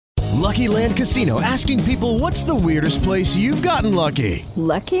Lucky Land Casino, asking people, what's the weirdest place you've gotten lucky?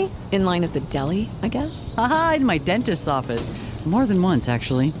 Lucky? In line at the deli, I guess? Aha, in my dentist's office. More than once,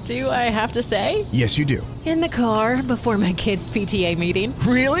 actually. Do I have to say? Yes, you do. In the car before my kids' PTA meeting.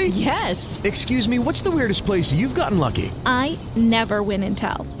 Really? Yes. Excuse me, what's the weirdest place you've gotten lucky? I never win and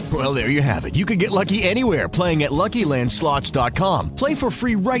tell. Well, there you have it. You can get lucky anywhere, playing at LuckyLandSlots.com. Play for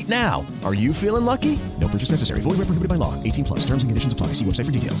free right now. Are you feeling lucky? No purchase necessary. Void where prohibited by law. 18 plus. Terms and conditions apply. See website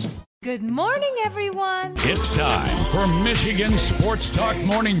for details. Good morning, everyone. It's time for Michigan Sports Talk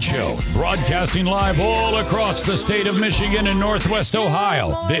Morning Show, broadcasting live all across the state of Michigan and Northwest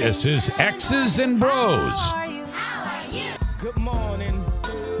Ohio. This is X's and Bros. How are you? How are you? Good morning.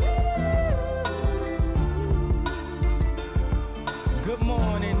 Good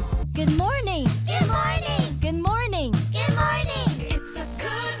morning. Good morning. Good morning. Good morning. Good morning. It's a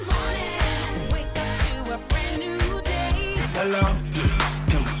good morning. Wake up to a brand new day. Hello.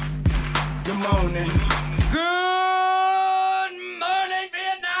 Good morning. Good morning,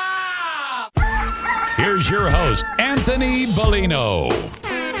 Vietnam! Here's your host, Anthony Bellino.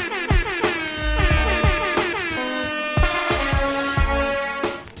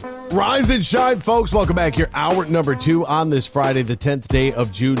 Rise and shine, folks. Welcome back here. Hour number 2 on this Friday, the 10th day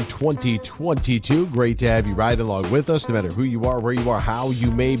of June, 2022. Great to have you riding along with us, no matter who you are, where you are, how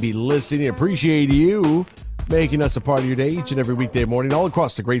you may be listening. Appreciate you making us a part of your day each and every weekday morning, all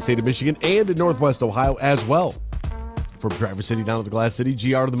across the great state of Michigan and in Northwest Ohio as well. From Traverse City down to the Glass City,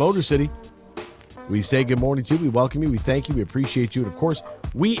 GR to the Motor City, we say good morning to you. We welcome you. We thank you. We appreciate you. And, of course,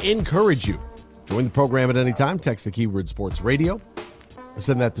 we encourage you. Join the program at any time. Text the keyword Sports Radio.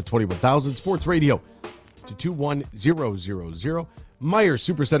 Send that to 21,000 Sports Radio to 21000. Meyer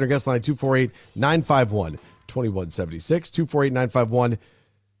Supercenter guest line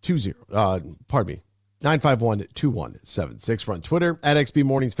 248-951-2176. 951-2176. Run Twitter at XB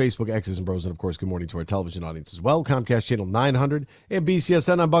Mornings, Facebook, X's and Bros, and of course, good morning to our television audience as well. Comcast Channel 900 and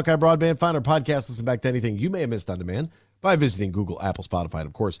BCSN on Buckeye Broadband. Find our podcast, listen back to anything you may have missed on demand by visiting Google, Apple, Spotify, and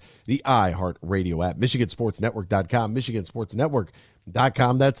of course, the iHeartRadio app. MichiganSportsNetwork.com,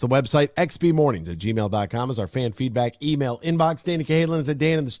 MichiganSportsNetwork.com. That's the website. xbmornings@gmail.com is our fan feedback email inbox. Dana Cahalan is at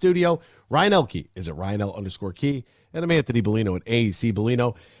Dan in the studio. Ryan Elke is at RyanL_Key. And I'm Anthony Bellino at AEC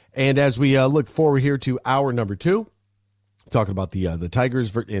Bellino. And as we look forward here to hour number 2, talking about the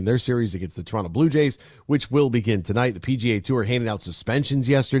Tigers in their series against the Toronto Blue Jays, which will begin tonight. The PGA Tour handing out suspensions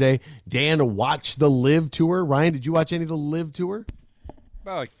yesterday. Dan watched the LIV Tour. Ryan, did you watch any of the LIV Tour?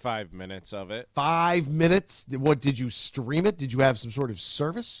 About like 5 minutes of it. 5 minutes? What, did you stream it? Did you have some sort of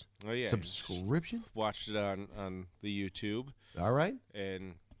service? Oh, yeah. Subscription? Watched it on the YouTube. All right.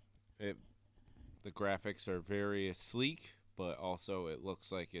 And the graphics are very sleek, but also it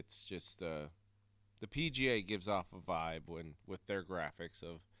looks like it's just the PGA gives off a vibe with their graphics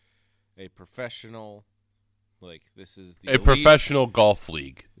of a professional, like this is the elite. Professional golf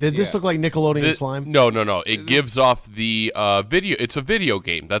league. Did this look like Nickelodeon slime? No. It gives off the video. It's a video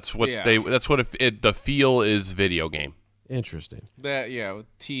game. That's what the feel is. Video game. Interesting. With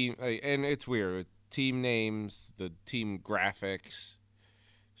team, and it's weird with team names, the team graphics.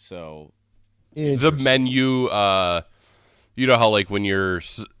 So the menu. You know how like when you're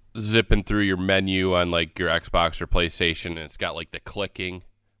zipping through your menu on like your Xbox or PlayStation, and it's got like the clicking,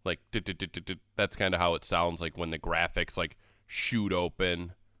 like that's kind of how it sounds like when the graphics like shoot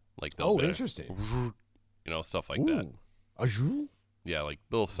open, like interesting, stuff like that. Yeah, like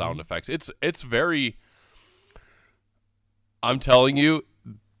little sound effects. It's very. I'm telling you,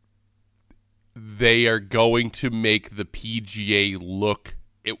 they are going to make the PGA look.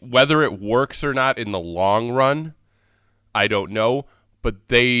 Whether it works or not in the long run, I don't know. But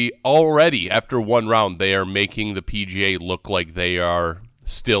they already, after one round, they are making the PGA look like they are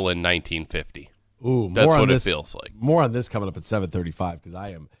still in 1950. Ooh, that's what it feels like. More on this coming up at 7:35 because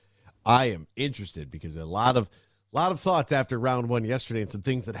I am interested because a lot of thoughts after round 1 yesterday and some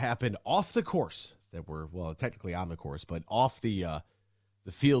things that happened off the course that were technically on the course, but off the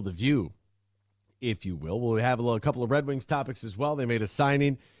field of view, if you will. We'll have a couple of Red Wings topics as well. They made a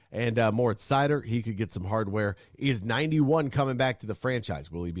signing. And Moritz Seider, he could get some hardware. Is 91 coming back to the franchise?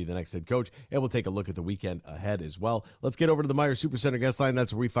 Will he be the next head coach? And we'll take a look at the weekend ahead as well. Let's get over to the Meyer Supercenter guest line.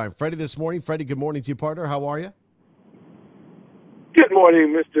 That's where we find Freddie this morning. Freddie, good morning to you, partner. How are you? Good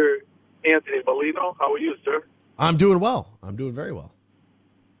morning, Mr. Anthony Bellino. How are you, sir? I'm doing well. I'm doing very well.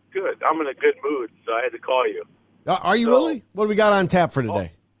 Good. I'm in a good mood, so I had to call you. Are you really? What do we got on tap for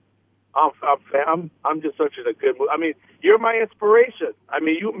today? I'm just such in a good mood. I mean, you're my inspiration. I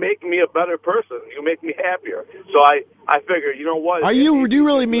mean, you make me a better person. You make me happier. So I figure, you know what? Do you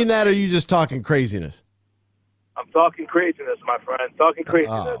really mean that, or are you just talking craziness? I'm talking craziness, my friend. Talking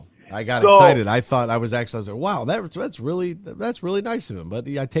craziness. I got So- excited. I thought I was like, wow, that's really nice of him. But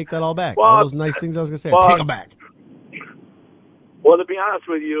I take that all back. Well, all those nice things I was going to say, I well, take them back. Well, to be honest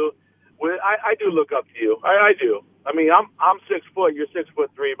with you, I do look up to you. I do. I mean, I'm 6 foot. You're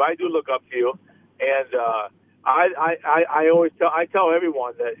 6'3", but I do look up to you. And I always tell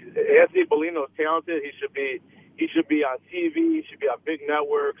everyone that Anthony Bellino is talented. He should be on TV. He should be on big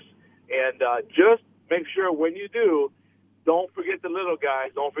networks. And just make sure when you do, don't forget the little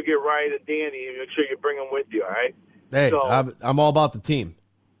guys. Don't forget Ryan and Danny. And make sure you bring them with you. All right. Hey, So- I'm all about the team.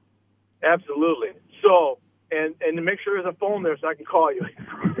 Absolutely. So, and to make sure there's a phone there so I can call you.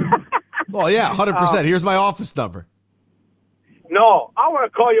 Oh yeah, 100%. Here's my office number. No, I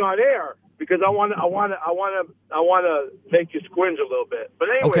want to call you on air because I want to make you squinge a little bit. But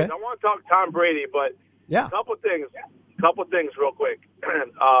anyways, Okay. I want to talk Tom Brady. But Yeah. a couple things real quick.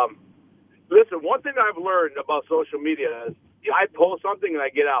 Listen, one thing I've learned about social media is I post something and I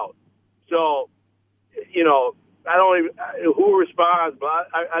get out. So, I don't even who responds, but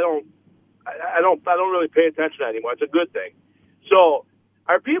I don't really pay attention anymore. It's a good thing. So,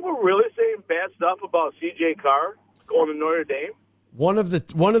 are people really saying bad stuff about C.J. Carr going to Notre Dame? One of the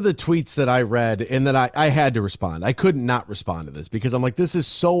tweets that I read and that I had to respond. I couldn't not respond to this because I'm like, this is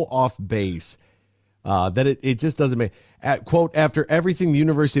so off base that it just doesn't make. Quote, after everything the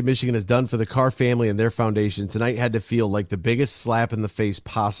University of Michigan has done for the Carr family and their foundation, tonight had to feel like the biggest slap in the face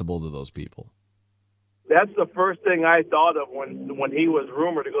possible to those people. That's the first thing I thought of when he was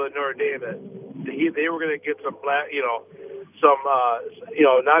rumored to go to Notre Dame. That they were going to get some black, they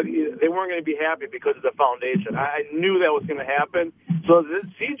weren't going to be happy because of the foundation. I knew that was going to happen. So this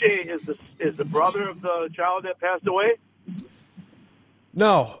CJ is the brother of the child that passed away.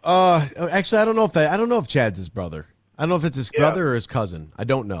 No, actually, I don't know if Chad's his brother. I don't know if it's his brother or his cousin. I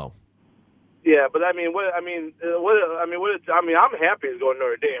don't know. Yeah, but I'm happy he's going to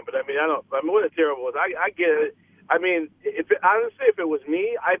Notre Dame, but what a terrible. I get it. I mean, if it was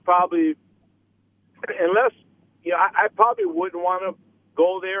me, I probably wouldn't want to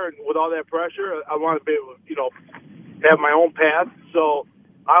go there and with all that pressure. I want to be able to, have my own path. So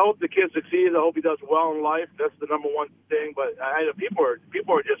I hope the kid succeeds. I hope he does well in life. That's the number one thing. But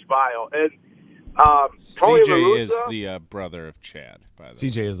people are just vile. And Tony La CJ is Russa, the brother of Chad, by the way.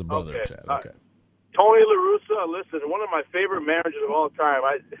 CJ is the brother of Chad. Okay. Tony La Russa, listen, one of my favorite managers of all time.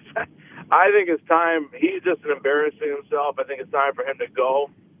 I think it's time. He's just embarrassing himself. I think it's time for him to go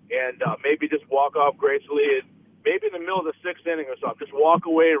and maybe just walk off gracefully. And maybe in the middle of the sixth inning or something, just walk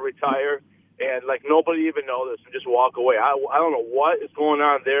away and retire. And like nobody even noticed and just walk away. I don't know what is going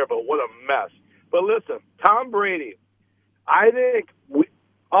on there, but what a mess. But listen, Tom Brady, I think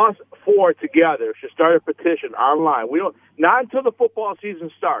us four together should start a petition online. We don't not until the football season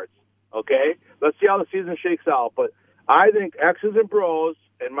starts. Okay, let's see how the season shakes out. But I think X's and Bros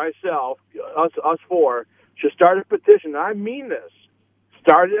and myself, us four, should start a petition. I mean this.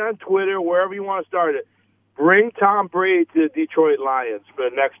 Start it on Twitter, wherever you want to start it. Bring Tom Brady to the Detroit Lions for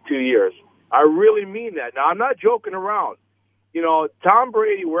the next 2 years. I really mean that. Now, I'm not joking around. Tom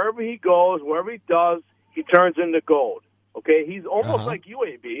Brady, wherever he goes, wherever he does, he turns into gold. Okay? He's almost like you,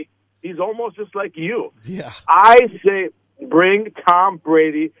 AB. He's almost just like you. Yeah. I say bring Tom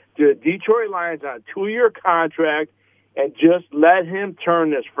Brady to the Detroit Lions on a 2-year contract and just let him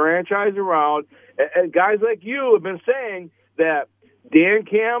turn this franchise around. And guys like you have been saying that Dan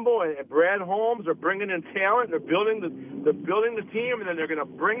Campbell and Brad Holmes are bringing in talent. They're building the team, and then they're going to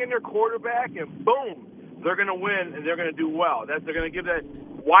bring in their quarterback, and boom, they're going to win, and they're going to do well. They're going to give that.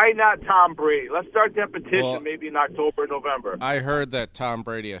 Why not Tom Brady? Let's start that petition maybe in October, November. I heard that Tom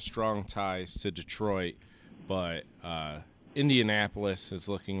Brady has strong ties to Detroit, but Indianapolis is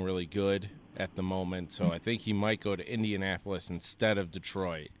looking really good at the moment, so I think he might go to Indianapolis instead of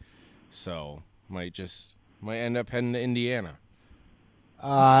Detroit. So might end up heading to Indiana.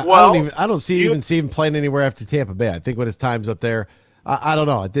 I don't see him playing anywhere after Tampa Bay. I think when his time's up there, I don't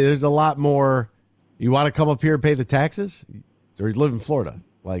know. There's a lot more. You want to come up here and pay the taxes, or you live in Florida?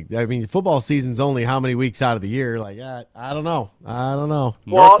 Football season's only how many weeks out of the year? I don't know.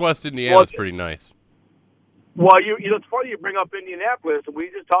 Northwest Indiana is pretty nice. Well, it's funny you bring up Indianapolis. We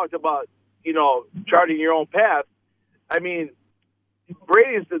just talked about charting your own path. I mean,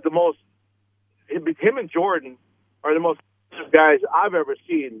 Brady's the most. Him and Jordan are the most guys I've ever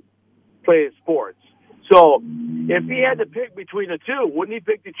seen play sports. So if he had to pick between the two, wouldn't he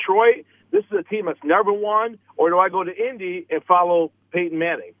pick Detroit? This is a team that's never won. Or do I go to Indy and follow Peyton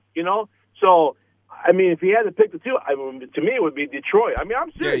Manning? So if he had to pick the two, to me it would be Detroit. I'm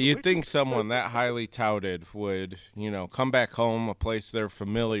serious. Yeah, you'd think someone that highly touted would, come back home, a place they're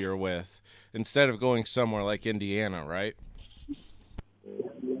familiar with, instead of going somewhere like Indiana, right?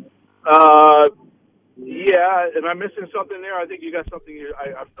 Yeah, am I missing something there? I think you got something.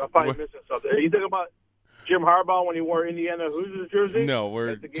 I'm probably missing something. Are you thinking about Jim Harbaugh when he wore Indiana Hoosiers jersey? No,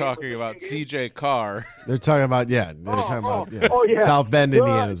 we're talking about C.J. Carr. They're talking about, South Bend,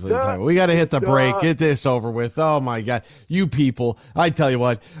 Indiana is what they're talking about. We got to hit the break. Get this over with. Oh, my God. You people. I tell you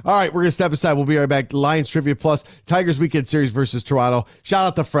what. All right, we're going to step aside. We'll be right back. Lions Trivia Plus, Tigers Weekend Series versus Toronto. Shout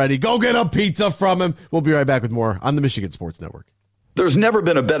out to Freddie. Go get a pizza from him. We'll be right back with more on the Michigan Sports Network. There's never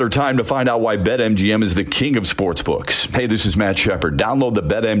been a better time to find out why BetMGM is the king of sportsbooks. Hey, this is Matt Shepard. Download the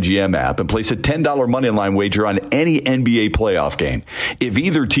BetMGM app and place a $10 moneyline wager on any NBA playoff game. If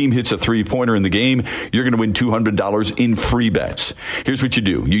either team hits a three-pointer in the game, you're going to win $200 in free bets. Here's what you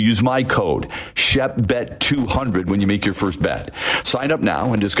do. You use my code, ShepBet200, when you make your first bet. Sign up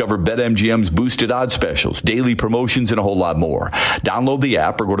now and discover BetMGM's boosted odds specials, daily promotions, and a whole lot more. Download the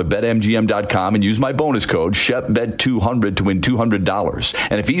app or go to BetMGM.com and use my bonus code, ShepBet200, to win $200.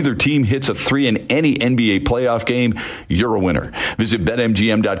 And if either team hits a 3 in any NBA playoff game, you're a winner. Visit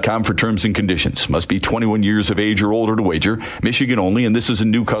BetMGM.com for terms and conditions. Must be 21 years of age or older to wager. Michigan only, and this is a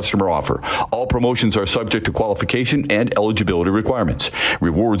new customer offer. All promotions are subject to qualification and eligibility requirements.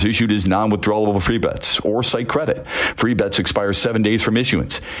 Rewards issued as non-withdrawable free bets or site credit. Free bets expire 7 days from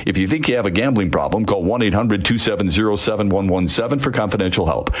issuance. If you think you have a gambling problem, call 1-800-270-7117 for confidential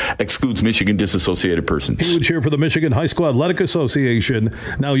help. Excludes Michigan disassociated persons. Huge here for the Michigan High School Athletic Association.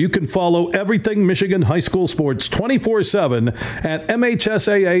 Now you can follow everything Michigan high school sports 24/7 at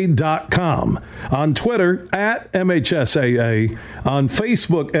MHSAA.com, on Twitter at MHSAA, on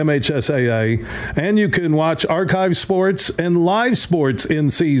Facebook MHSAA, and you can watch archive sports and live sports in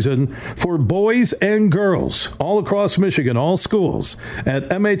season for boys and girls all across Michigan, all schools, at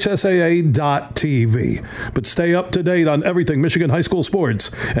MHSAA.tv. But stay up to date on everything Michigan high school sports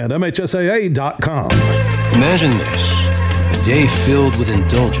at MHSAA.com. Imagine this. A day filled with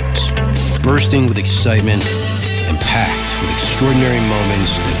indulgence, bursting with excitement, and packed with extraordinary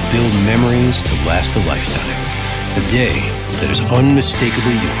moments that build memories to last a lifetime. A day that is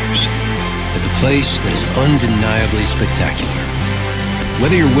unmistakably yours, at the place that is undeniably spectacular.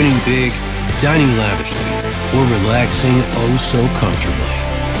 Whether you're winning big, dining lavishly, or relaxing oh so comfortably,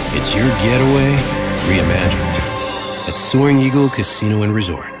 it's your getaway reimagined at Soaring Eagle Casino and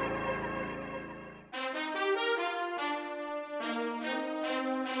Resort.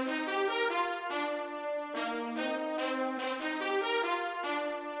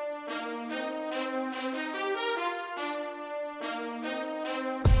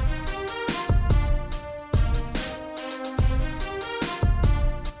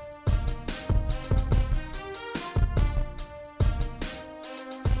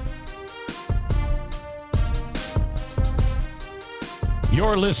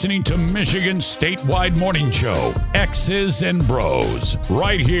 You're listening to Michigan's statewide morning show, X's and Bros,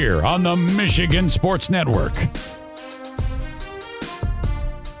 right here on the Michigan Sports Network.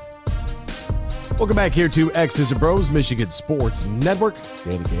 Welcome back here to X's and Bros, Michigan Sports Network.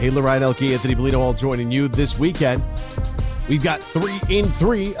 Danny Cahaler, Ryan Elke, Anthony Bellino all joining you this weekend. We've got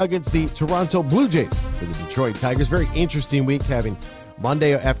 3-3 against the Toronto Blue Jays for the Detroit Tigers. Very interesting week, having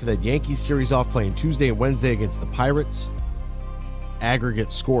Monday after that Yankees series off, playing Tuesday and Wednesday against the Pirates.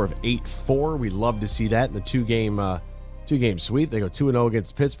 Aggregate score of 8-4. We love to see that in the two-game sweep. They go 2-0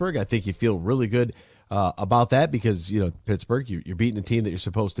 against Pittsburgh. I think you feel really good about that because, Pittsburgh, you're beating a team that you're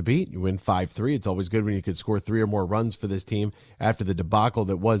supposed to beat. You win 5-3. It's always good when you could score 3 or more runs for this team after the debacle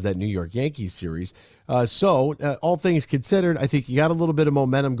that was that New York Yankees series. So all things considered, I think you got a little bit of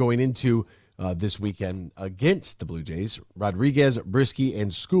momentum going into this weekend against the Blue Jays. Rodriguez, Brisky,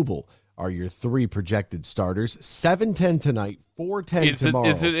 and Skubal are your 3 projected starters. 7-10 tonight, 4-10 tomorrow.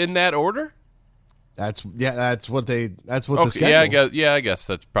 Is it in that order? That's what the schedule. I guess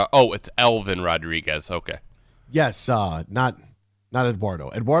that's it's Elvin Rodriguez. Okay. Yes, not Eduardo.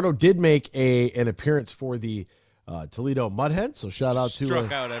 Eduardo did make an appearance for the Toledo Mudhens, so shout out to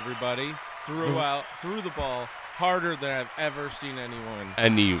struck out everybody, threw the ball harder than I've ever seen anyone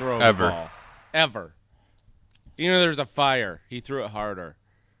throw the ball. Ever. There's a fire. He threw it harder.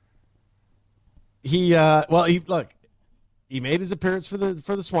 He made his appearance for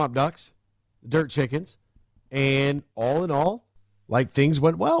the Swamp Ducks, Dirt Chickens, and all in all, things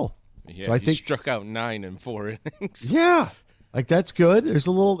went well. Yeah, so I think struck out 9 in 4 innings. Yeah, that's good. There's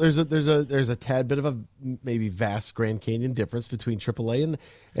a tad bit of a maybe vast Grand Canyon difference between AAA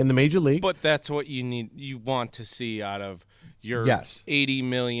and the major leagues. But that's what you want to see out of your $80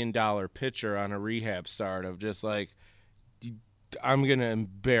 million pitcher on a rehab start of just I'm going to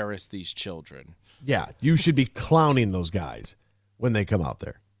embarrass these children. Yeah, you should be clowning those guys when they come out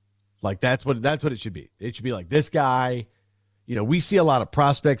there. That's what it should be. It should be like, this guy, we see a lot of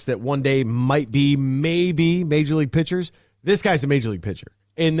prospects that one day might be maybe major league pitchers. This guy's a major league pitcher,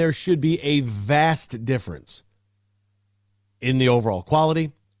 and there should be a vast difference in the overall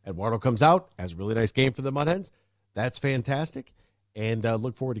quality. Eduardo comes out, has a really nice game for the Mud Hens. That's fantastic, and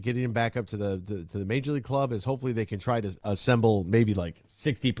look forward to getting him back up to the major league club, as hopefully they can try to assemble maybe like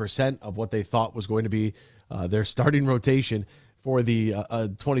 60% of what they thought was going to be their starting rotation for the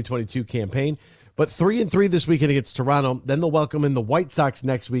 2022 campaign. But 3-3 this weekend against Toronto. Then they'll welcome in the White Sox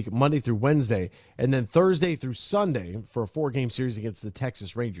next week, Monday through Wednesday, and then Thursday through Sunday for a 4-game series against the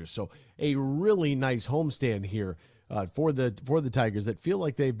Texas Rangers. So a really nice homestand here for the Tigers that feel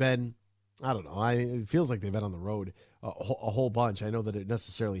like they've been, I don't know, it feels like they've been on the road a whole bunch. I know that it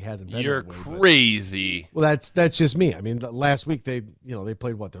necessarily hasn't been. You're that way, crazy. Well, that's just me. I mean, last week they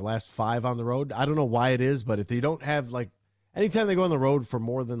played their last 5 on the road. I don't know why it is, but if they don't have anytime they go on the road for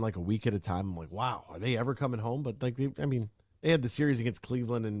more than a week at a time, I'm like, wow, are they ever coming home? But they had the series against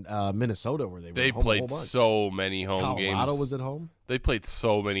Cleveland and Minnesota where they were played so many home games. Colorado was at home. They played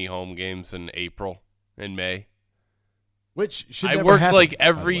so many home games in April and May. Which should I never worked happen,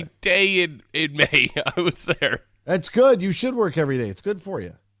 every day in May. I was there. That's good. You should work every day. It's good for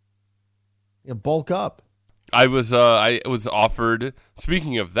you. You bulk up. I was offered.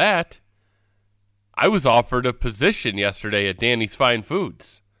 Speaking of that, I was offered a position yesterday at Danny's Fine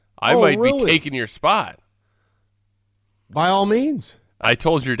Foods. I might be taking your spot. By all means. I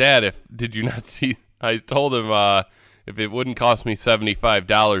told your dad did you not see? I told him if it wouldn't cost me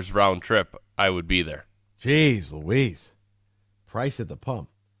 $75 round trip, I would be there. Jeez Louise. Price at the pump.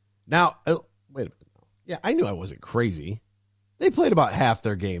 Now, wait a minute. Yeah, I knew I wasn't crazy. They played about half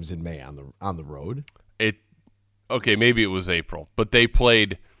their games in May on the road. Okay, maybe it was April, but they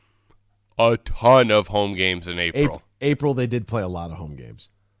played a ton of home games in April. April, they did play a lot of home games.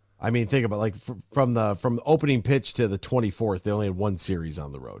 I mean, think about from the opening pitch to the 24th, they only had one series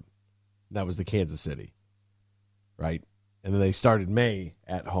on the road. That was the Kansas City, right? And then they started May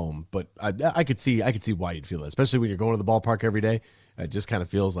at home. But I could see why you'd feel that, especially when you're going to the ballpark every day. It just kind of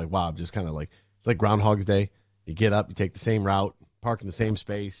feels like, wow, just kind of it's like Groundhog's Day. You get up, you take the same route, park in the same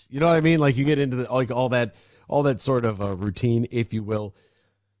space. You know what I mean? Like you get into all that sort of routine, if you will.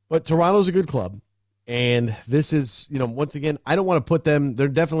 But Toronto's a good club, and this is, once again, I don't want to put them. They're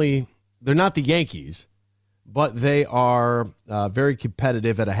not the Yankees, but they are very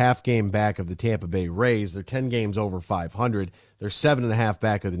competitive at a half game back of the Tampa Bay Rays. They're 10 games over 500. They're 7.5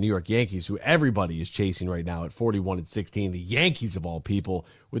 back of the New York Yankees, who everybody is chasing right now at 41-16. The Yankees, of all people,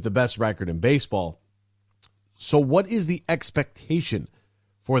 with the best record in baseball. So what is the expectation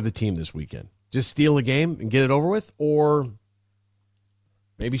for the team this weekend? Just steal a game and get it over with, or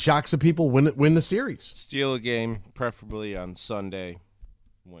maybe shock some people, win the series? Steal a game, preferably on Sunday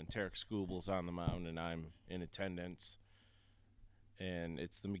when Tarek Skubal's on the mound and I'm in attendance. And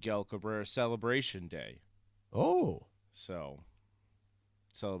it's the Miguel Cabrera celebration day. Oh. So,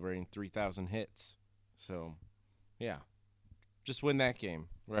 celebrating 3,000 hits. So, yeah. Just win that game.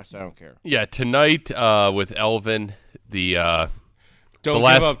 The rest, I don't care. Yeah, tonight with Elvin, Don't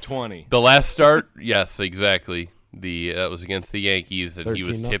give up 20. The last start, yes, exactly. That was against the Yankees, and he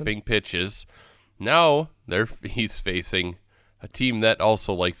was 13-0. tipping pitches. Now he's facing a team that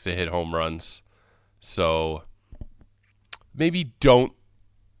also likes to hit home runs. So maybe don't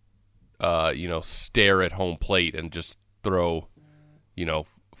stare at home plate and just throw 4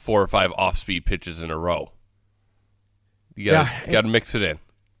 or 5 off-speed pitches in a row. You got to mix it in.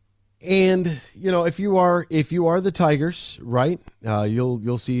 And if you are the Tigers, right?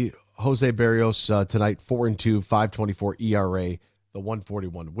 You'll see Jose Barrios tonight, 4-2, 5.24 ERA, the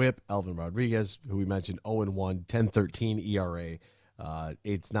 1.41 WHIP. Elvin Rodriguez, who we mentioned, 0-1, 10.13 ERA.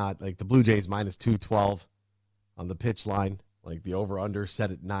 It's not like the Blue Jays minus 212 on the pitch line. Like the over/under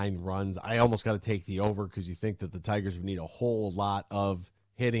set at 9 runs. I almost got to take the over because you think that the Tigers would need a whole lot of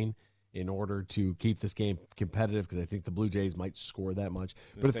hitting in order to keep this game competitive, because I think the Blue Jays might score that much.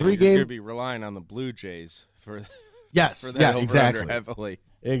 But a 3-game, you're going to be relying on the Blue Jays for yes, that yeah, exactly, heavily.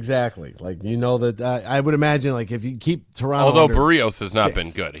 Exactly. Like that I would imagine if you keep Toronto. Although under Barrios has not 6.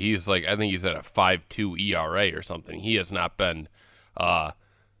 been good, he's I think he's at a 5.2 ERA or something. He has not been the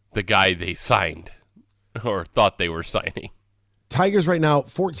guy they signed or thought they were signing. Tigers right now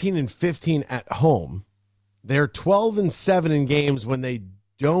 14-15 at home. They're 12-7 in games when they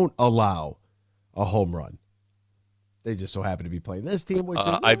don't allow a home run. They just so happen to be playing this team, which is,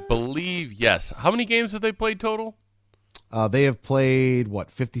 I believe, yes. How many games have they played total? They have played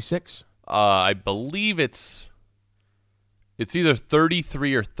 56? I believe it's either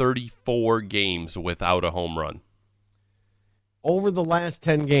 33 or 34 games without a home run. Over the last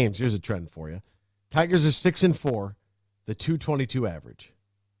 10 games, here's a trend for you. Tigers are 6-4. the 2.22 average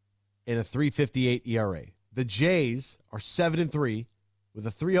and a 3.58 ERA. The Jays are 7-3 with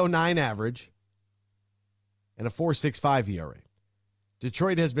a 3.09 average and a 4.65 ERA.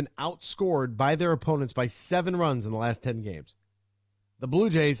 Detroit has been outscored by their opponents by 7 runs in the last 10 games. The Blue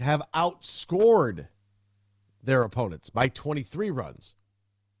Jays have outscored their opponents by 23 runs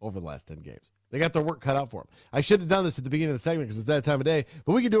over the last 10 games. They got their work cut out for them. I should have done this at the beginning of the segment because it's that time of day,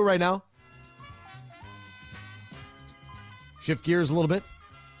 but we can do it right now. Shift gears a little bit.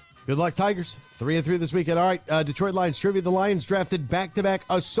 Good luck, Tigers. 3-3 this weekend. All right, Detroit Lions trivia. The Lions drafted back-to-back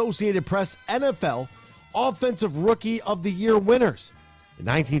Associated Press NFL Offensive Rookie of the Year winners in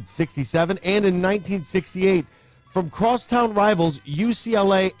 1967 and in 1968 from crosstown rivals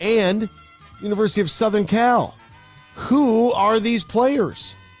UCLA and University of Southern Cal. Who are these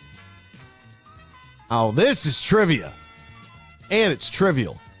players? Oh, this is trivia. And it's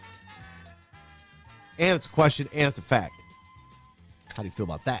trivial. And it's a question, and it's a fact. How do you feel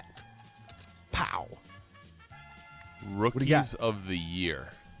about that? Pow. Rookies of the Year.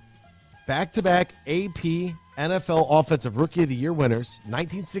 Back-to-back AP NFL Offensive Rookie of the Year winners,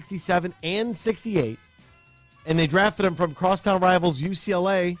 1967 and 68. And they drafted them from crosstown rivals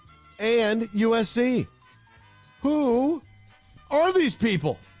UCLA and USC. Who are these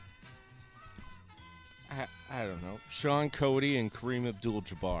people? I don't know. Sean Cody and Kareem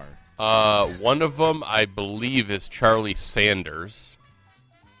Abdul-Jabbar. One of them, I believe, is Charlie Sanders.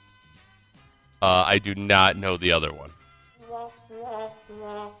 I do not know the other one.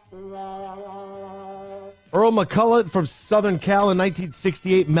 Earl McCullough from Southern Cal in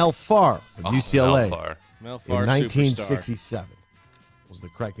 1968. Mel Farr from UCLA Mel Farr, in 1967 was the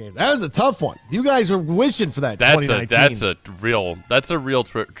correct name. That was a tough one. You guys are wishing for that. That's a real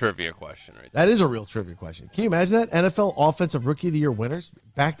trivia question, right? That is a real trivia question. Can you imagine that? NFL Offensive Rookie of the Year winners,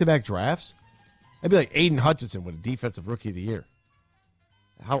 back-to-back drafts. That'd be like Aiden Hutchinson with a Defensive Rookie of the Year.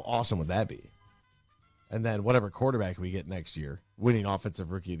 How awesome would that be? And then whatever quarterback we get next year, winning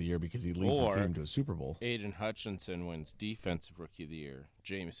Offensive Rookie of the Year because he leads the team to a Super Bowl. Aiden Hutchinson wins Defensive Rookie of the Year.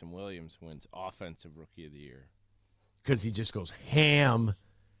 Jameson Williams wins Offensive Rookie of the Year. Because he just goes ham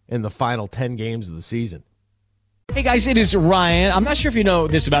in the final 10 games of the season. Hey guys, it is Ryan. I'm not sure if you know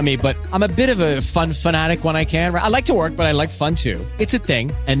this about me, but I'm a bit of a fun fanatic when I can. I like to work, but I like fun too. It's a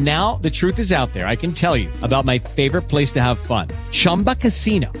thing. And now the truth is out there. I can tell you about my favorite place to have fun. Chumba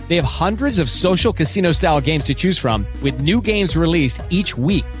Casino. They have hundreds of social casino style games to choose from with new games released each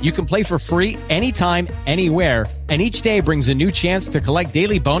week. You can play for free anytime, anywhere. And each day brings a new chance to collect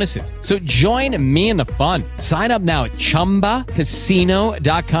daily bonuses. So join me in the fun. Sign up now at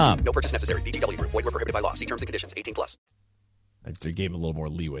ChumbaCasino.com. No purchase necessary. VGW Group. Void where prohibited by law. See terms and conditions. 18+. I gave him a little more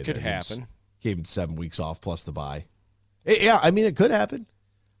leeway. Could happen. Gave him 7 weeks off plus the bye. Yeah, I mean, it could happen.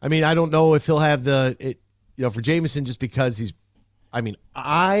 I mean, I don't know if he'll have for Jameson just because he's – I mean,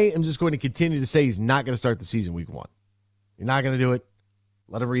 I am just going to continue to say he's not going to start the season week 1. You're not going to do it.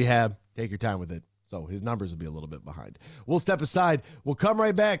 Let him rehab. Take your time with it. So his numbers will be a little bit behind. We'll step aside. We'll come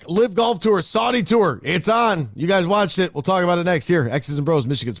right back. Live Golf Tour, Saudi Tour. It's on. You guys watched it. We'll talk about it next here. X's and Bros,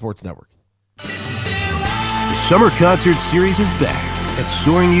 Michigan Sports Network. The Summer Concert Series is back at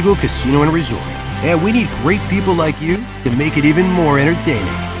Soaring Eagle Casino and Resort. And we need great people like you to make it even more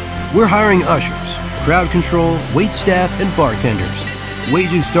entertaining. We're hiring ushers, crowd control, wait staff, and bartenders.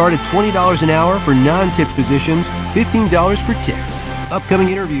 Wages start at $20 an hour for non-tip positions, $15 for tips. Upcoming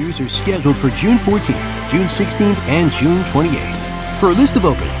interviews are scheduled for June 14th, June 16th, and June 28th. For a list of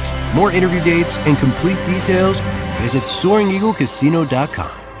openings, more interview dates, and complete details, visit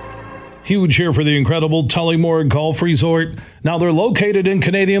SoaringEagleCasino.com. Huge here for the incredible Tullymore Golf Resort. Now they're located in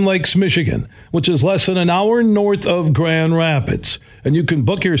Canadian Lakes, Michigan, which is less than an hour north of Grand Rapids. And you can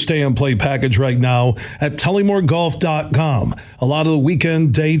book your stay and play package right now at TullymoreGolf.com. A lot of the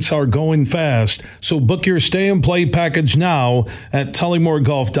weekend dates are going fast, so book your stay and play package now at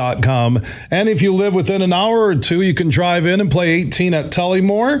TullymoreGolf.com. And if you live within an hour or two, you can drive in and play 18 at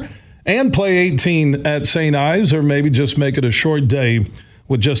Tullymore and play 18 at St. Ives, or maybe just make it a short day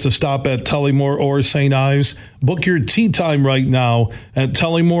with just a stop at Tullymore or St. Ives. Book your tee time right now at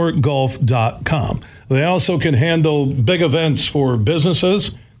TullymoreGolf.com. They also can handle big events for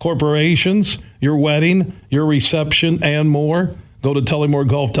businesses, corporations, your wedding, your reception, and more. Go to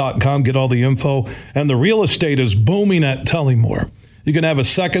TullymoreGolf.com, get all the info. And the real estate is booming at Tullymore. You can have a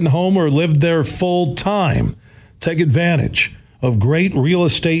second home or live there full time. Take advantage of great real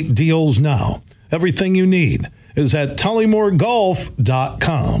estate deals now. Everything you need is at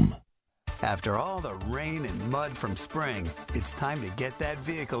TullymoreGolf.com. After all the rain and mud from spring, it's time to get that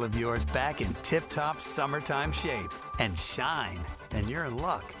vehicle of yours back in tip-top summertime shape and shine. And you're in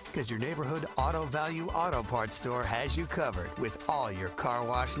luck, because your neighborhood Auto Value Auto Parts store has you covered with all your car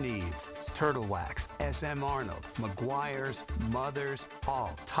wash needs. Turtle Wax, SM Arnold, Meguiar's, Mother's,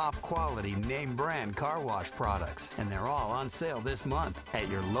 all top quality name brand car wash products. And they're all on sale this month at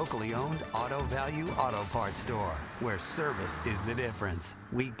your locally owned Auto Value Auto Parts store, where service is the difference.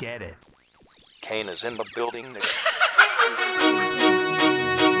 We get it. Kane is in the building. This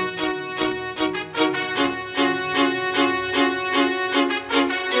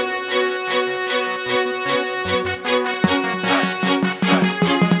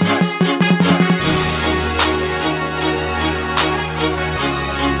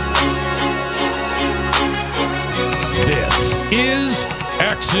is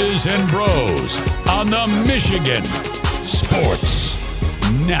X's and Bros on the Michigan Sports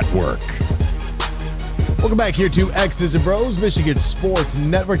Network. Welcome back here to X's and Bros, Michigan Sports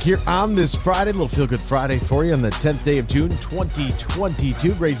Network here on this Friday. A little feel-good Friday for you on the 10th day of June,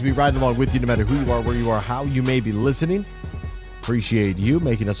 2022. Great to be riding along with you no matter who you are, where you are, how you may be listening. Appreciate you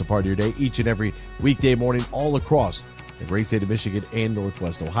making us a part of your day each and every weekday morning all across the great state of Michigan and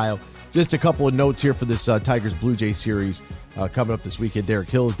Northwest Ohio. Just a couple of notes here for this Tigers-Blue Jays series coming up this weekend. Derek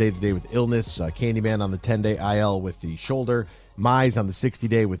Hill is day-to-day with illness. Candyman on the 10-day IL with the shoulder. Mize on the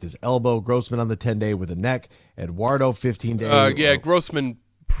 60-day with his elbow. Grossman on the 10-day with a neck. Eduardo, 15-day. Grossman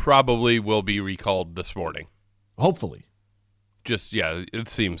probably will be recalled this morning. Hopefully. It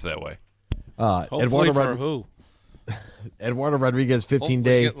seems that way. Hopefully for who? Eduardo Rodriguez,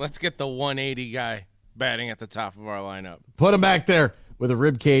 15-day. Let's get the 180 guy batting at the top of our lineup. Put him back there with a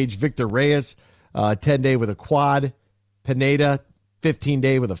rib cage. Victor Reyes, 10-day with a quad. Pineda,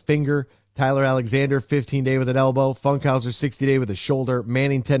 15-day with a finger. Tyler Alexander, 15-day with an elbow. Funkhauser, 60-day with a shoulder.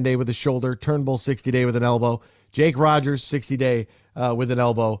 Manning, 10-day with a shoulder. Turnbull, 60-day with an elbow. Jake Rogers, 60-day with an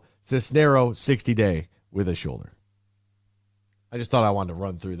elbow. Cisnero, 60-day with a shoulder. I just thought I wanted to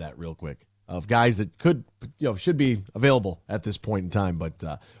run through that real quick of guys that should be available at this point in time, but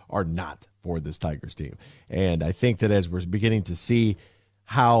are not for this Tigers team. And I think that as we're beginning to see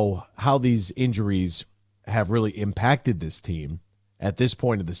how these injuries have really impacted this team at this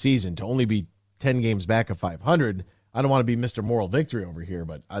point of the season, to only be 10 games back of 500, I don't want to be Mr. Moral Victory over here,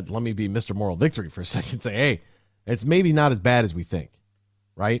 but let me be Mr. Moral Victory for a second. Say, hey, it's maybe not as bad as we think,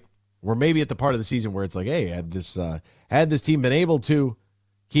 right? We're maybe at the part of the season where it's like, hey, had this team been able to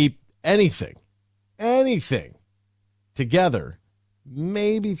keep anything together,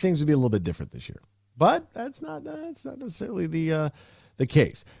 maybe things would be a little bit different this year. But that's not necessarily the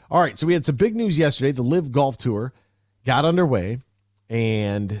case. All right, so we had some big news yesterday. The LIV Golf Tour got underway.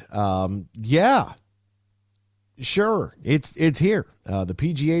 And, sure, it's here. The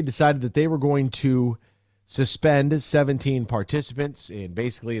PGA decided that they were going to suspend 17 participants, and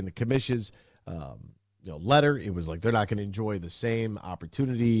basically in the commission's letter, it was like they're not going to enjoy the same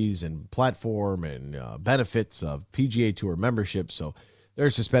opportunities and platform and benefits of PGA Tour membership. So they're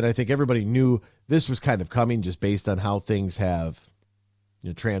suspended. I think everybody knew this was kind of coming just based on how things have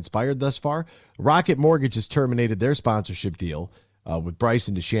transpired thus far. Rocket Mortgage has terminated their sponsorship deal with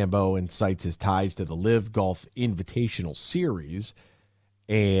Bryson DeChambeau and cites his ties to the LIV Golf Invitational Series.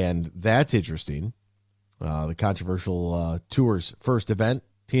 And that's interesting. The controversial tour's first event,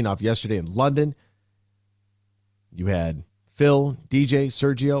 teeing off yesterday in London. You had Phil, DJ,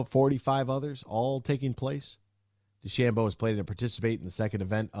 Sergio, 45 others, all taking place. DeChambeau is planning to participate in the second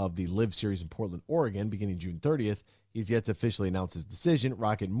event of the LIV Series in Portland, Oregon, beginning June 30th. He's yet to officially announce his decision.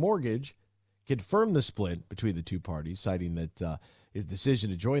 Rocket Mortgage confirmed the split between the two parties, citing that his decision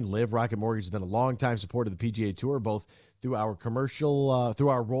to join LIV. Rocket Mortgage has been a longtime supporter of the PGA Tour, both through our through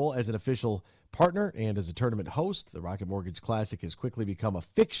our role as an official partner and as a tournament host. The Rocket Mortgage Classic has quickly become a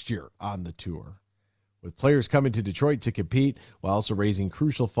fixture on the tour, with players coming to Detroit to compete while also raising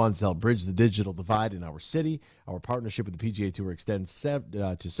crucial funds to help bridge the digital divide in our city. Our partnership with the PGA Tour extends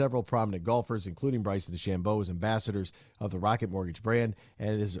to several prominent golfers, including Bryson DeChambeau, as ambassadors of the Rocket Mortgage brand,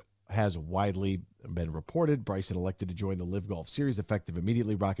 and it has widely been reported Bryson elected to join the LIV Golf Series effective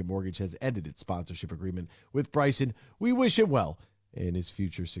immediately. Rocket Mortgage has ended its sponsorship agreement with Bryson. We wish him well in his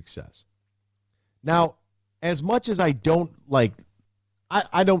future success. Now, as much as I don't like,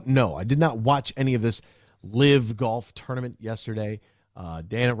 I don't know. I did not watch any of this LIV Golf tournament yesterday.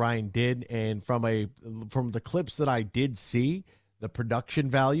 Dan and Ryan did, and from the clips that I did see, the production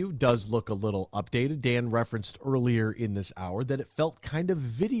value does look a little updated. Dan referenced earlier in this hour that it felt kind of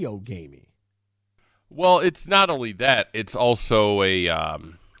video gamey. Well, it's not only that; it's also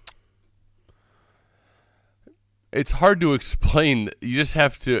it's hard to explain. You just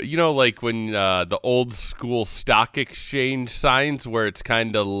have to, like when the old school stock exchange signs where it's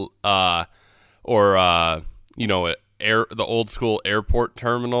kind of, the old school airport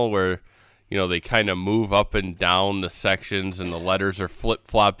terminal where, you know, they kind of move up and down the sections and the letters are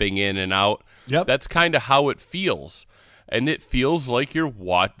flip-flopping in and out. Yep. That's kind of how it feels. And it feels like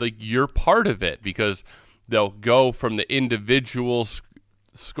you're part of it, because they'll go from the individual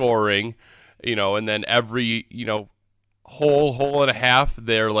scoring, you know, and then every, you know, hole and a half,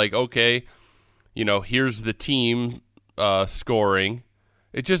 they're like, okay, you know, here's the team scoring.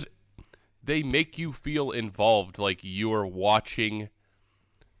 It just, they make you feel involved, like you are watching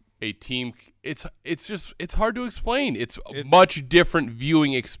a team. It's hard to explain. It's a much different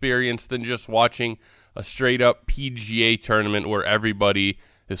viewing experience than just watching a straight up PGA tournament where everybody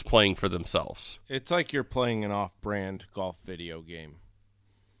is playing for themselves. It's like you're playing an off-brand golf video game.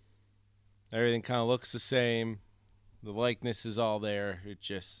 Everything kind of looks the same. The likeness is all there. It's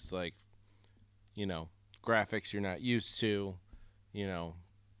just like, you know, graphics you're not used to. You know,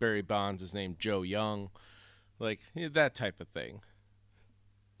 Barry Bonds is named Joe Young. Like, that type of thing.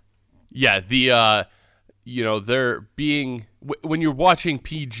 Yeah, you know, they're being, when you're watching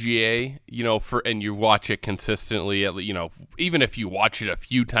PGA, you know, and you watch it consistently, you know, even if you watch it a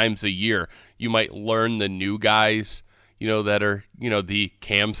few times a year, you might learn the new guys, you know, that are, you know, the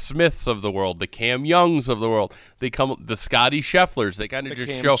Cam Smiths of the world, the Cam Youngs of the world. They come, the Scotty Schefflers, they kind of just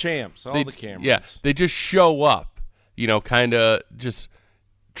Cam show. Champs, all the Camerons. Yeah, they just show up, you know, kind of just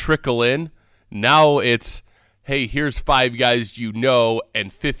trickle in. Now it's, hey, here's 5 guys you know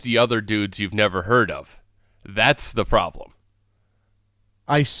and 50 other dudes you've never heard of. That's the problem.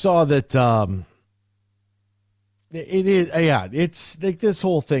 I saw that it is, yeah, it's like this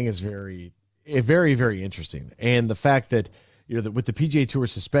whole thing is very, very interesting. And the fact that, you know, that with the PGA Tour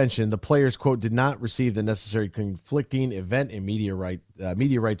suspension, the players, quote, did not receive the necessary conflicting event and media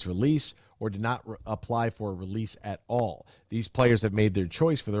rights release, or did not apply for a release at all. These players have made their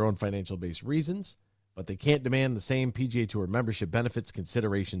choice for their own financial-based reasons, but they can't demand the same PGA Tour membership benefits,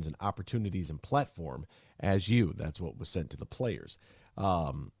 considerations, and opportunities and platform as you. That's what was sent to the players.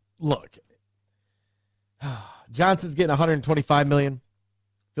 Look, Johnson's getting $125 million.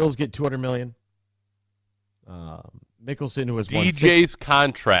 Phil's getting $200 million. Mickelson, who has DJ's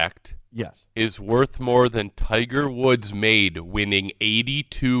contract, yes, is worth more than Tiger Woods made winning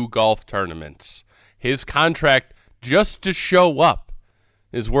 82 golf tournaments. His contract, just to show up,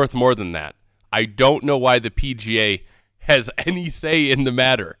 is worth more than that. I don't know why the PGA has any say in the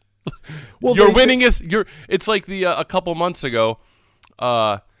matter. Well, it's like the a couple months ago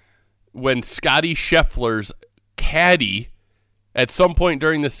when Scotty Scheffler's caddy at some point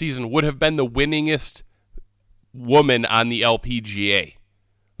during the season would have been the winningest woman on the LPGA.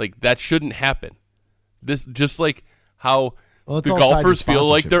 Like, that shouldn't happen. This just like how the golfers feel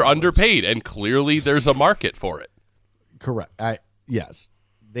like they're underpaid, and clearly there's a market for it. Correct. Yes.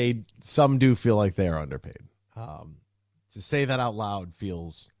 Some do feel like they are underpaid. To say that out loud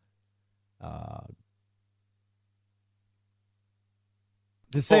feels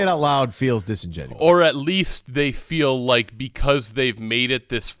disingenuous. Or at least they feel like because they've made it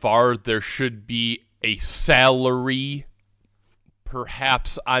this far, there should be a salary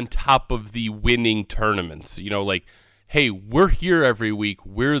perhaps on top of the winning tournaments. You know, like, hey, we're here every week.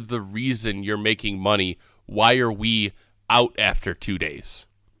 We're the reason you're making money. Why are we out after 2 days?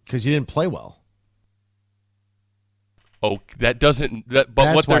 Because you didn't play well. Oh, that doesn't. But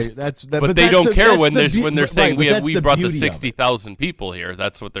they don't don't care when they're saying we brought the 60,000 people here.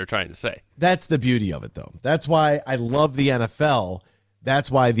 That's what they're trying to say. That's the beauty of it, though. That's why I love the NFL.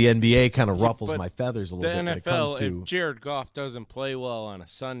 That's why the NBA kind of ruffles my feathers a little bit. The when it comes NFL, to if Jared Goff doesn't play well on a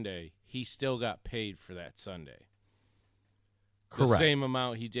Sunday, he still got paid for that Sunday. Correct. The same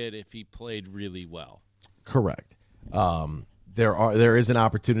amount he did if he played really well. Correct. There is an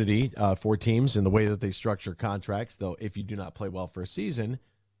opportunity for teams in the way that they structure contracts, though, if you do not play well for a season,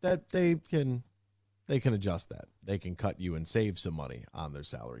 that they can adjust that. They can cut you and save some money on their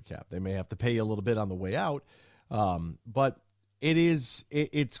salary cap. They may have to pay you a little bit on the way out, but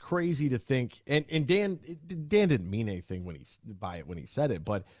it's crazy to think. And Dan didn't mean anything when he said it,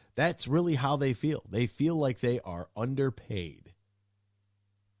 but that's really how they feel. They feel like they are underpaid,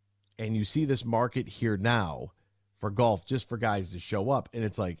 and you see this market here now for golf, just for guys to show up. And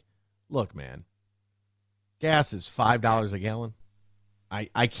it's like, look, man, gas is $5 a gallon.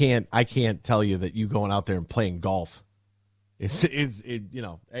 I can't tell you that you going out there and playing golf. It's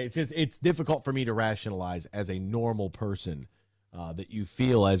difficult for me to rationalize as a normal person that you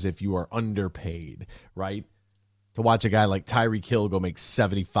feel as if you are underpaid, right? To watch a guy like Tyreek Hill go make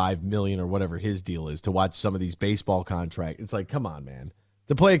 $75 million or whatever his deal is, to watch some of these baseball contracts. It's like, come on, man,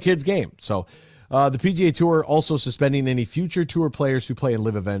 to play a kid's game. So, the PGA Tour also suspending any future tour players who play in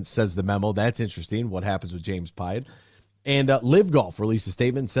live events, says the memo. That's interesting. What happens with James Piot? And Live Golf released a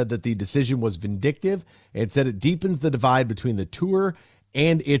statement and said that the decision was vindictive and said it deepens the divide between the tour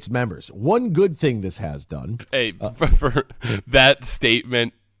and its members. One good thing this has done. Hey, for that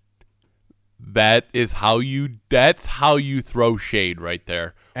statement, that's how you throw shade right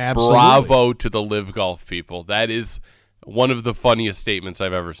there. Absolutely. Bravo to the Live Golf people. That is one of the funniest statements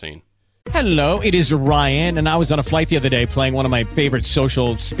I've ever seen. Hello, it is Ryan, and I was on a flight the other day playing one of my favorite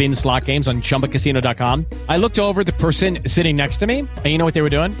social spin slot games on ChumbaCasino.com. I looked over at the person sitting next to me, and you know what they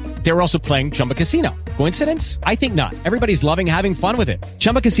were doing? They were also playing Chumba Casino. Coincidence? I think not. Everybody's loving having fun with it.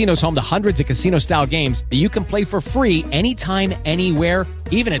 Chumba Casino is home to hundreds of casino-style games that you can play for free anytime, anywhere,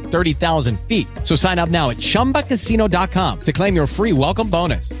 even at 30,000 feet. So sign up now at ChumbaCasino.com to claim your free welcome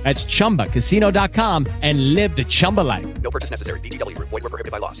bonus. That's ChumbaCasino.com and live the Chumba life. No purchase necessary. VGW. Void were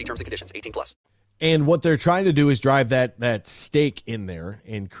prohibited by law. See terms and conditions. 18+. And what they're trying to do is drive that stake in there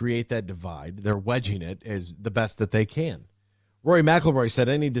and create that divide. They're wedging it as the best that they can. Rory McIlroy said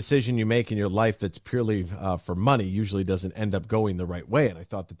any decision you make in your life that's purely for money usually doesn't end up going the right way. And I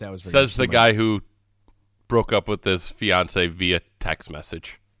thought that was very Says the guy who broke up with his fiance via text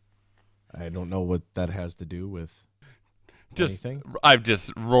message. I don't know what that has to do with anything.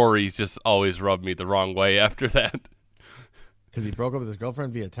 Rory's just always rubbed me the wrong way after that. Because he broke up with his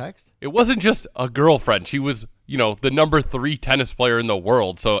girlfriend via text? It wasn't just a girlfriend. She was, the number 3 tennis player in the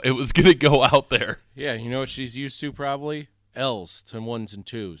world, so it was going to go out there. Yeah, you know what she's used to probably? L's to 1s and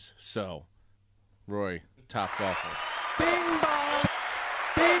 2s. So, Roy, top golfer.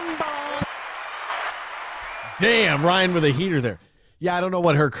 Damn, Ryan with a heater there. Yeah, I don't know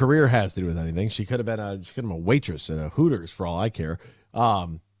what her career has to do with anything. She could have been a waitress at a Hooters for all I care.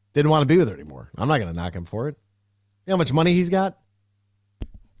 Didn't want to be with her anymore. I'm not going to knock him for it. You know how much money he's got?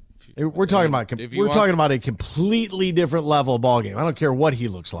 We're talking about a completely different level of ball game. I don't care what he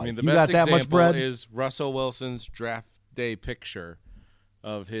looks like. I mean, the you best got that much bread? is Russell Wilson's draft day picture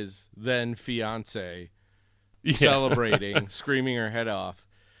of his then fiance celebrating, screaming her head off.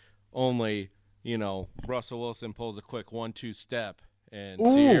 Only, Russell Wilson pulls a quick 1-2 step, and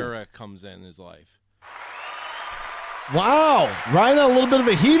Sierra comes in his life. Wow, Ryan, a little bit of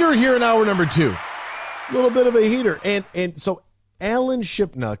a heater here in hour number 2. A little bit of a heater, and so Alan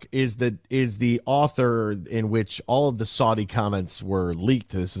Shipnuck is the author in which all of the Saudi comments were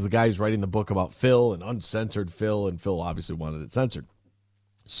leaked. This is the guy who's writing the book about Phil and uncensored Phil, and Phil obviously wanted it censored.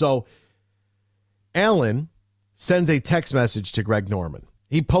 So Alan sends a text message to Greg Norman.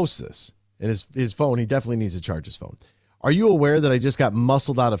 He posts this in his phone. He definitely needs to charge his phone. Are you aware that I just got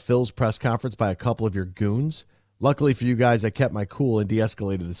muscled out of Phil's press conference by a couple of your goons? Luckily for you guys, I kept my cool and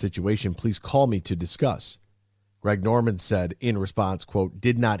de-escalated the situation. Please call me to discuss. Greg Norman said in response, quote,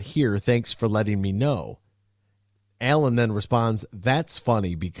 did not hear. Thanks for letting me know. Alan then responds, that's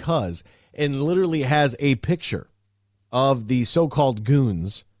funny because, and literally has a picture of the so-called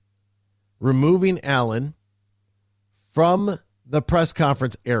goons removing Alan from the press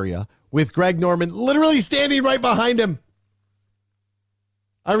conference area with Greg Norman literally standing right behind him.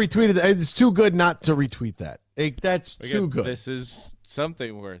 I retweeted that. It's too good not to retweet that. That's too good. This is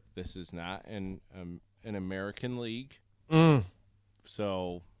something where this is not an American league.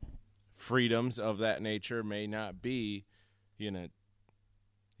 So freedoms of that nature may not be,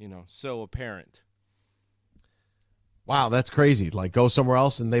 so apparent. Wow, that's crazy. Like, go somewhere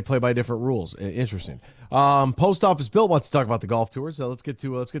else and they play by different rules. Interesting. Post Office Bill wants to talk about the golf tour, so let's get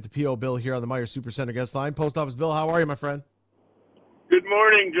to P.O. Bill here on the Meijer Supercenter guest line. Post Office Bill, how are you, my friend? Good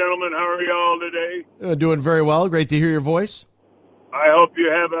morning, gentlemen. How are y'all today? Doing very well. Great to hear your voice. I hope you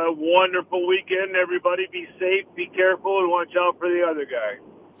have a wonderful weekend. Everybody be safe, be careful, and watch out for the other guy.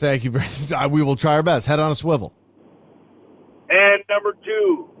 Thank you. We will try our best. Head on a swivel. And number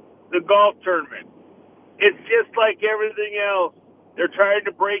 2, the golf tournament. It's just like everything else. They're trying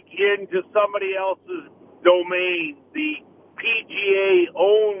to break into somebody else's domain. The PGA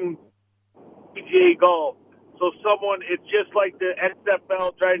owns PGA Golf. So it's just like the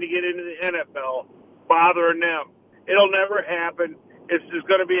XFL trying to get into the NFL, bothering them. It'll never happen. It's just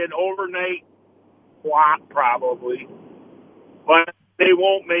going to be an overnight flop probably. But they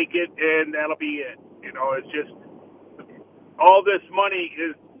won't make it, and that'll be it. It's just all this money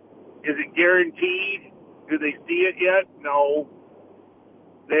is it guaranteed? Do they see it yet? No.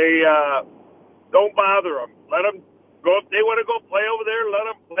 They don't bother them. Let them go. If they want to go play over there, let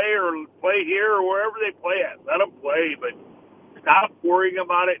them play, or play here or wherever they play at. Let them play, but stop worrying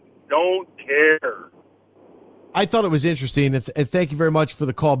about it. Don't care. I thought it was interesting, and thank you very much for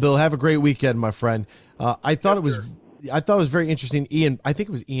the call, Bill. Have a great weekend, my friend. I thought it was very interesting. I think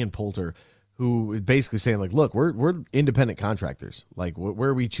it was Ian Poulter, who was basically saying, like, look, we're independent contractors. Like,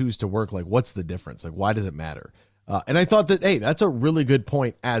 where we choose to work, like, what's the difference? Like, why does it matter? And I thought that, hey, that's a really good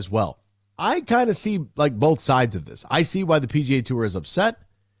point as well. I kind of see like both sides of this. I see why the PGA Tour is upset.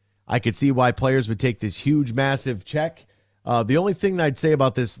 I could see why players would take this huge, massive check. The only thing that I'd say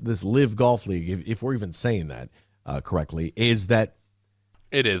about this Live Golf League, if we're even saying that correctly, is that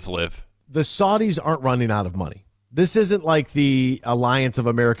it is Live. The Saudis aren't running out of money. This isn't like the Alliance of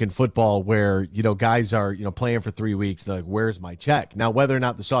American Football where, guys are, playing for 3 weeks. They're like, where's my check? Now, whether or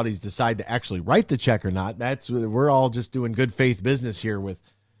not the Saudis decide to actually write the check or not, we're all just doing good faith business here with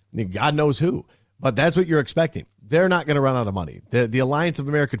God knows who. But that's what you're expecting. They're not going to run out of money. The Alliance of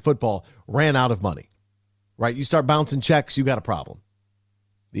American Football ran out of money, right? You start bouncing checks, you got a problem.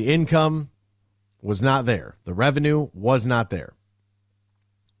 The income was not there. The revenue was not there.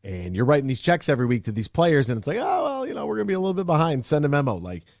 And you're writing these checks every week to these players, and it's like, oh, well, we're going to be a little bit behind. Send a memo.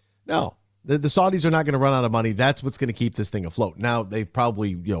 Like, no, the Saudis are not going to run out of money. That's what's going to keep this thing afloat. Now, they've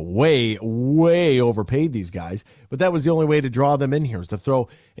probably, way, way overpaid these guys, but that was the only way to draw them in here, was to throw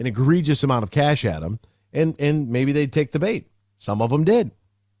an egregious amount of cash at them, and maybe they'd take the bait. Some of them did.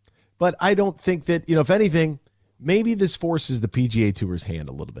 But I don't think that, if anything, maybe this forces the PGA Tour's hand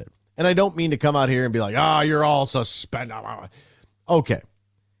a little bit. And I don't mean to come out here and be like, you're all suspended. Okay.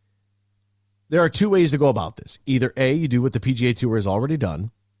 There are two ways to go about this. Either A, you do what the PGA Tour has already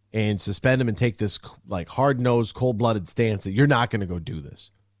done and suspend them and take this like hard-nosed, cold-blooded stance that you're not going to go do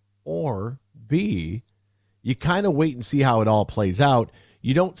this. Or B, you kind of wait and see how it all plays out.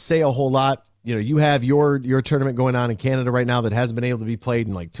 You don't say a whole lot. You have your tournament going on in Canada right now that hasn't been able to be played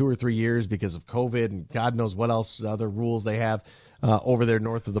in like 2 or 3 years because of COVID and God knows what else, other rules they have over there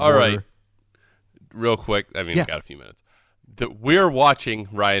north of the border. All right. Real quick. We've got a few minutes. We're watching,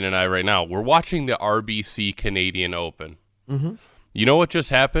 Ryan and I right now, we're watching the RBC Canadian Open. Mm-hmm. You know what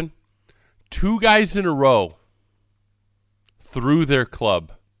just happened? 2 guys in a row threw their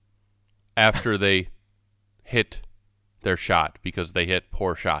club after they hit their shot because they hit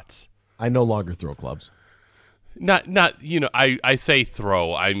poor shots. I no longer throw clubs. Not I say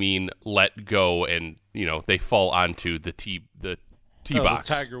throw, I mean let go, and they fall onto the tee box.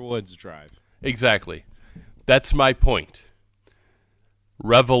 The Tiger Woods drive. Exactly. That's my point.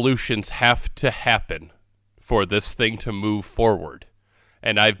 Revolutions have to happen for this thing to move forward.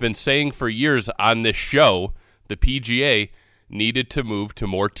 And I've been saying for years on this show, the PGA needed to move to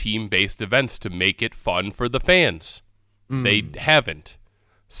more team-based events to make it fun for the fans. They haven't.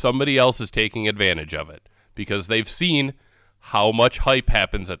 Somebody else is taking advantage of it because they've seen how much hype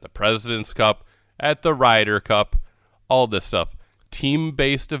happens at the President's Cup, at the Ryder Cup, all this stuff.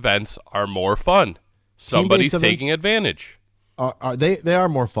 Team-based events are more fun. Somebody's taking advantage. They are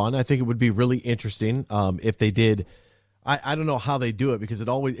more fun. I think it would be really interesting if they did. I don't know how they do it because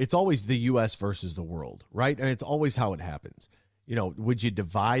it's always the U.S. versus the world, right? And it's always how it happens. Would you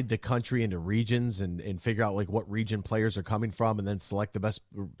divide the country into regions and figure out like what region players are coming from and then select the best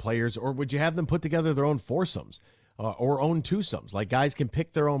players? Or would you have them put together their own foursomes or own twosomes? Like guys can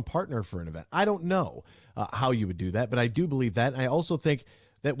pick their own partner for an event. I don't know how you would do that, but I do believe that. And I also think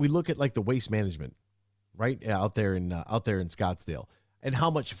that we look at like the waste management, right, out there in Scottsdale, and how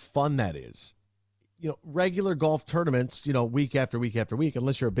much fun that is. Regular golf tournaments, week after week after week,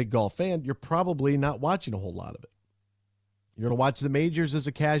 unless you're a big golf fan, you're probably not watching a whole lot of it. You're going to watch the majors as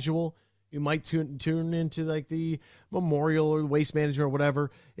a casual. You might tune into like the Memorial or Waste Management or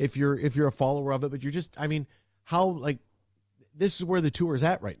whatever if you're a follower of it. But you're just, how like this is where the tour is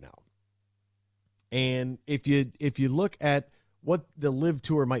at right now. And if you look at what the Live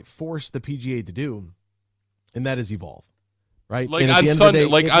Tour might force the PGA to do, and that is evolve, right? Like on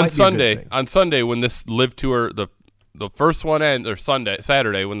Sunday, on Sunday when this Live Tour the first one ends, or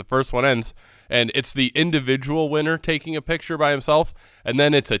Saturday when the first one ends. And it's the individual winner taking a picture by himself, and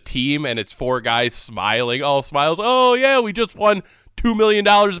then it's a team, and it's 4 guys smiling, all smiles. Oh, yeah, we just won $2 million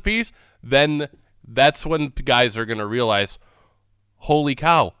apiece. Then that's when guys are going to realize, holy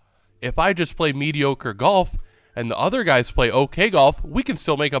cow, if I just play mediocre golf and the other guys play okay golf, we can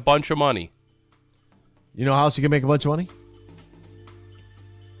still make a bunch of money. You know how else you can make a bunch of money?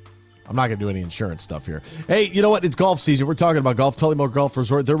 I'm not going to do any insurance stuff here. Hey, you know what? It's golf season. We're talking about golf. Tullymore Golf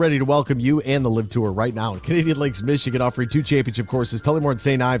Resort. They're ready to welcome you and the Live Tour right now in Canadian Lakes, Michigan, offering 2 championship courses. Tullymore and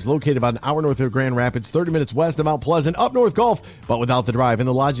St. Ives, located about an hour north of Grand Rapids, 30 minutes west of Mount Pleasant. Up north golf, but without the drive. And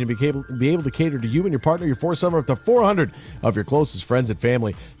the lodging to be able to cater to you and your partner, your foursome, up to 400 of your closest friends and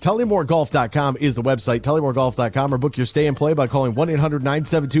family. TullymoreGolf.com is the website. TullymoreGolf.com, or book your stay and play by calling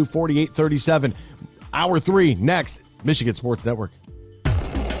 1-800-972-4837. Hour 3 next. Michigan Sports Network.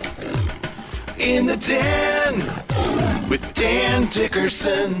 In the Den with Dan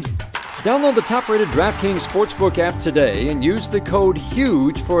Dickerson. Download the top-rated DraftKings Sportsbook app today and use the code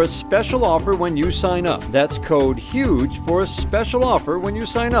HUGE for a special offer when you sign up. That's code HUGE for a special offer when you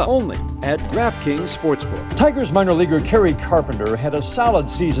sign up, only at DraftKings Sportsbook. Tigers minor leaguer Kerry Carpenter had a solid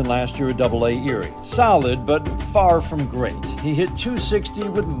season last year at AA Erie. Solid, but far from great. He hit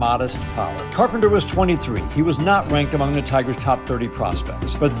 .260 with modest power. Carpenter was 23. He was not ranked among the Tigers' top 30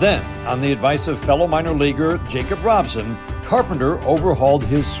 prospects. But then, on the advice of fellow minor leaguer Jacob Robson, Carpenter overhauled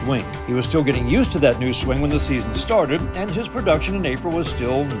his swing. He was still getting used to that new swing when the season started, and his production in April was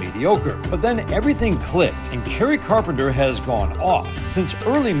still mediocre. But then everything clicked, and Kerry Carpenter has gone off. Since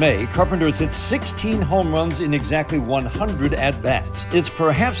early May, Carpenter has hit 16 home runs in exactly 100 at-bats. It's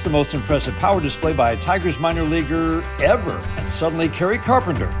perhaps the most impressive power display by a Tigers minor leaguer ever. And suddenly, Kerry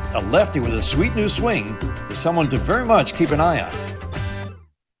Carpenter, a lefty with a sweet new swing, is someone to very much keep an eye on.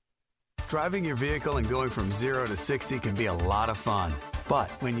 Driving your vehicle and going from 0 to 60 can be a lot of fun.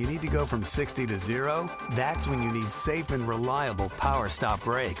 But when you need to go from 60 to 0, that's when you need safe and reliable Power Stop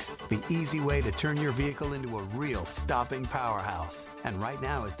brakes. The easy way to turn your vehicle into a real stopping powerhouse. And right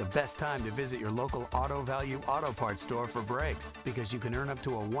now is the best time to visit your local Auto Value Auto Parts store for brakes, because you can earn up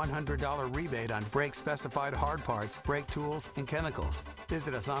to a $100 rebate on brake-specified hard parts, brake tools, and chemicals.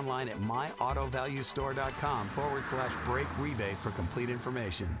 Visit us online at myautovaluestore.com/brake rebate for complete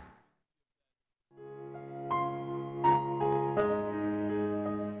information.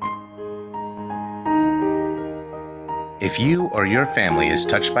 If you or your family is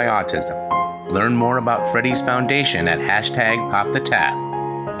touched by autism, learn more about Freddy's Foundation at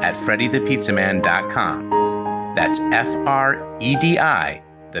 #PopTheTab at FreddyThePizzaman.com. That's FREDI,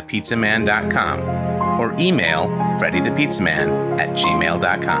 thepizzaman.com, or email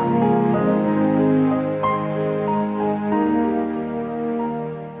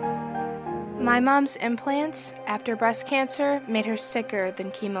FreddyThePizzaman@gmail.com. My mom's implants after breast cancer made her sicker than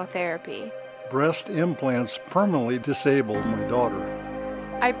chemotherapy. Breast implants permanently disabled my daughter.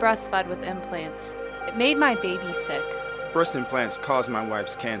 I breastfed with implants. It made my baby sick. Breast implants caused my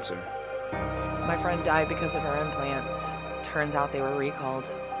wife's cancer. My friend died because of her implants. Turns out they were recalled.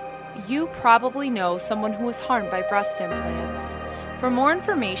 You probably know someone who was harmed by breast implants. For more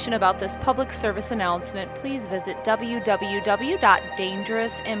information about this public service announcement, please visit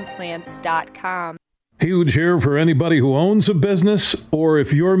www.dangerousimplants.com. Huge here for anybody who owns a business, or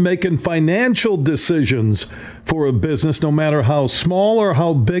if you're making financial decisions for a business, no matter how small or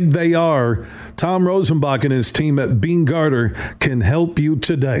how big they are. Tom Rosenbach and his team at Bean Garter can help you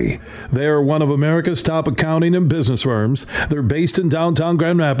today. They are one of America's top accounting and business firms. They're based in downtown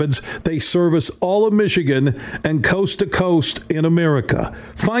Grand Rapids. They service all of Michigan and coast to coast in America.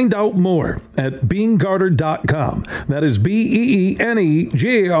 Find out more at BeanGarter.com. That is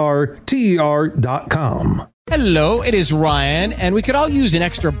BeanGarter.com. Hello, it is Ryan, and we could all use an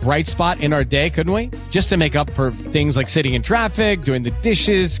extra bright spot in our day, couldn't we? Just to make up for things like sitting in traffic, doing the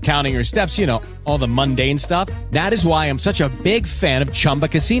dishes, counting your steps, you know, all the mundane stuff. That is why I'm such a big fan of Chumba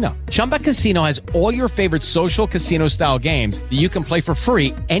Casino. Chumba Casino has all your favorite social casino-style games that you can play for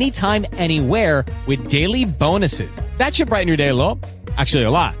free anytime, anywhere with daily bonuses. That should brighten your day a little. Actually,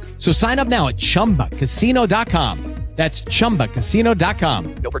 a lot. So sign up now at ChumbaCasino.com. That's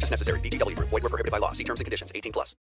ChumbaCasino.com. No purchase necessary. VGW Group. Void where prohibited by law. See terms and conditions. 18+.